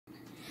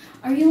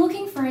Are you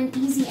looking for an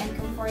easy and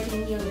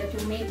comforting meal that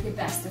will make the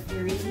best of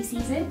your rainy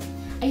season?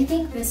 I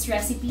think this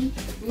recipe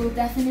will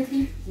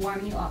definitely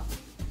warm you up.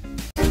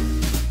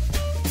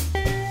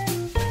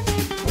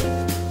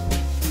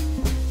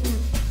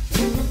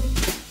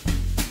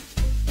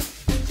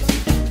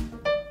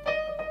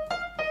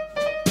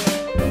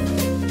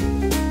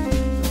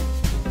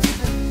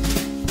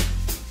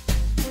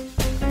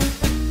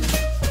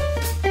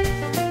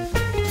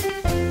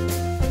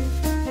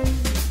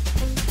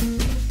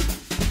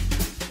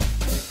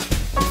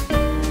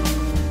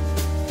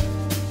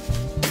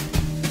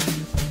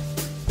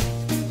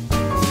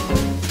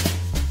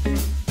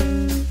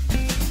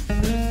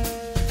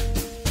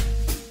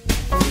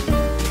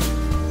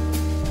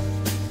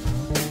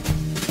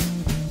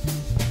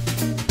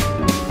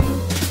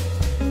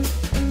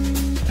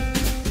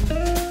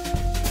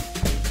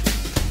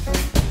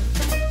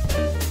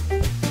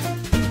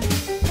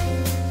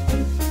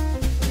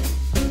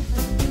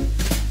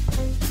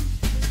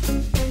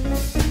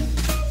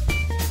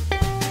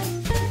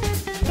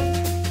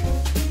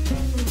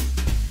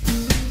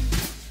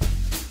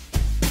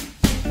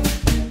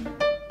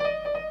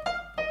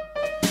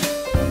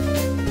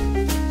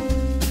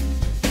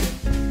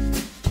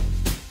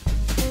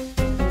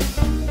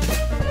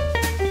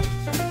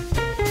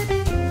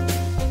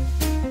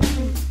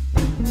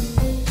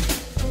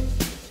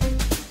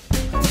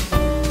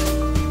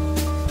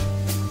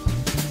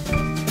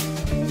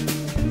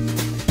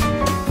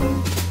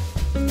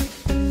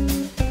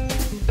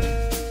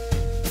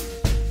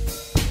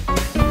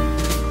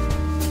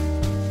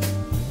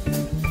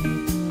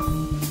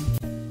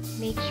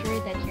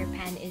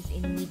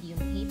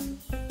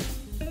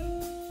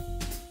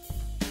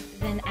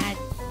 Then add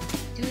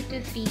 2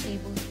 to 3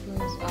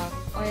 tablespoons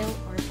of oil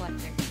or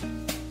butter.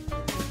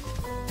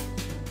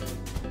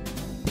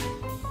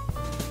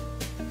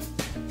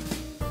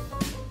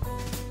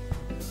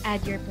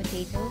 Add your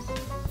potatoes.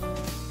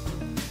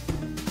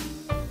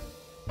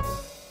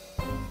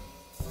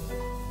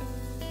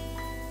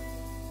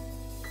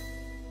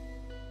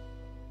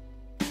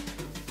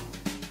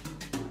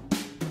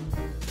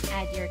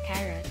 Add your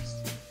carrots.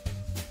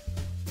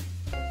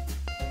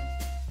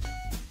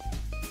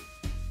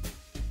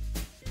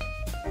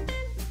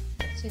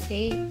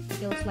 Saute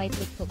till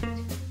slightly cooked.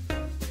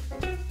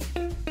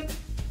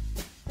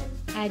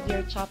 Add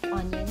your chopped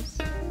onions.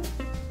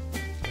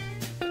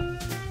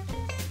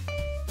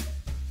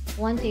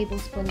 1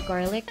 tablespoon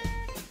garlic,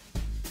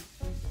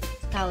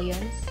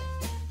 scallions.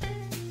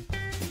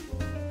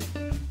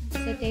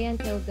 Saute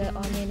until the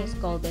onion is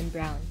golden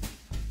brown.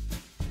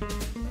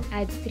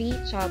 Add 3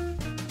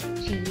 chopped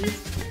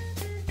chilies,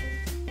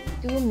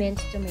 2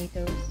 minced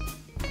tomatoes,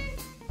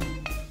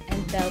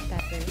 and bell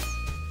peppers.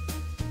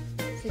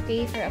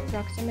 Saute for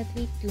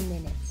approximately 2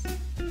 minutes.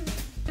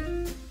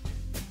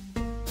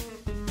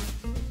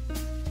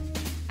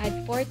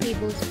 Add 4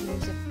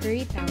 tablespoons of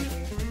curry powder.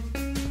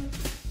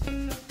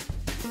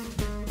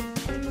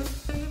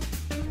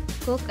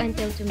 Cook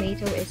until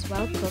tomato is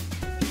well cooked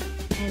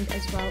and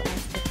as well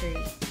as the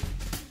curry.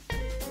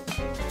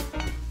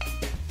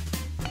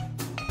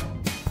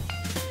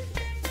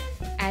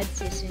 Add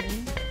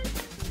seasoning.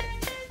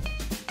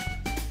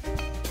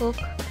 Cook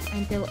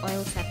until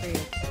oil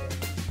separates.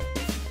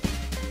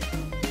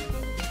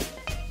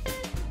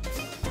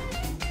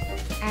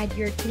 Add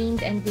your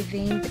cleaned and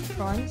deveined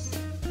prawns.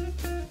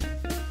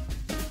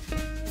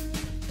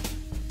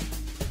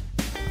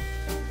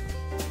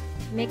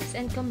 Mix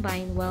and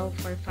combine well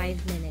for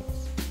 5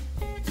 minutes.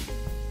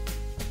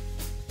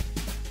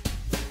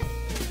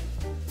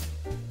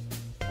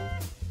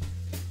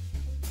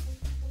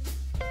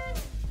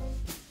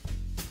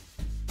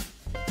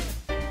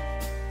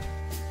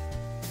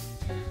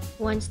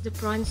 Once the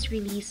prawns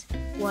release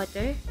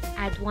water,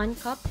 add 1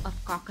 cup of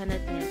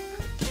coconut milk.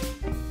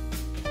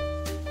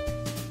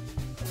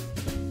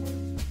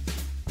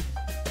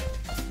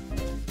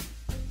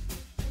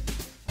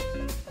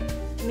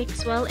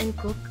 Mix well and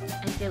cook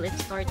until it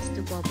starts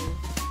to bubble.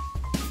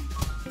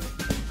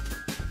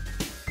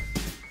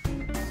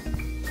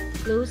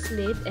 Close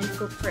lid and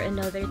cook for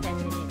another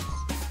 10 minutes.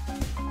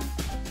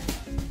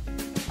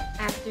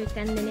 After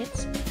 10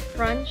 minutes,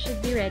 prawn should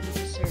be ready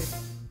to serve.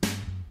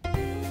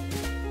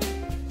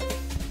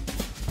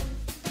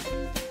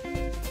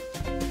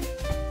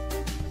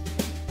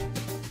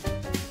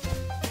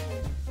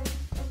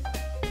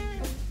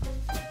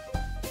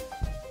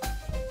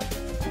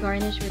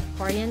 Garnish with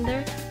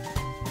coriander.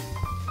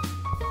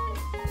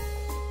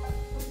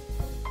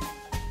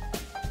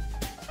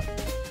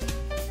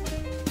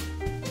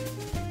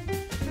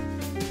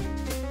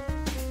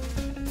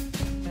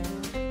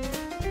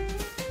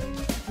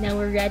 Now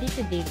we're ready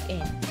to dig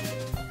in.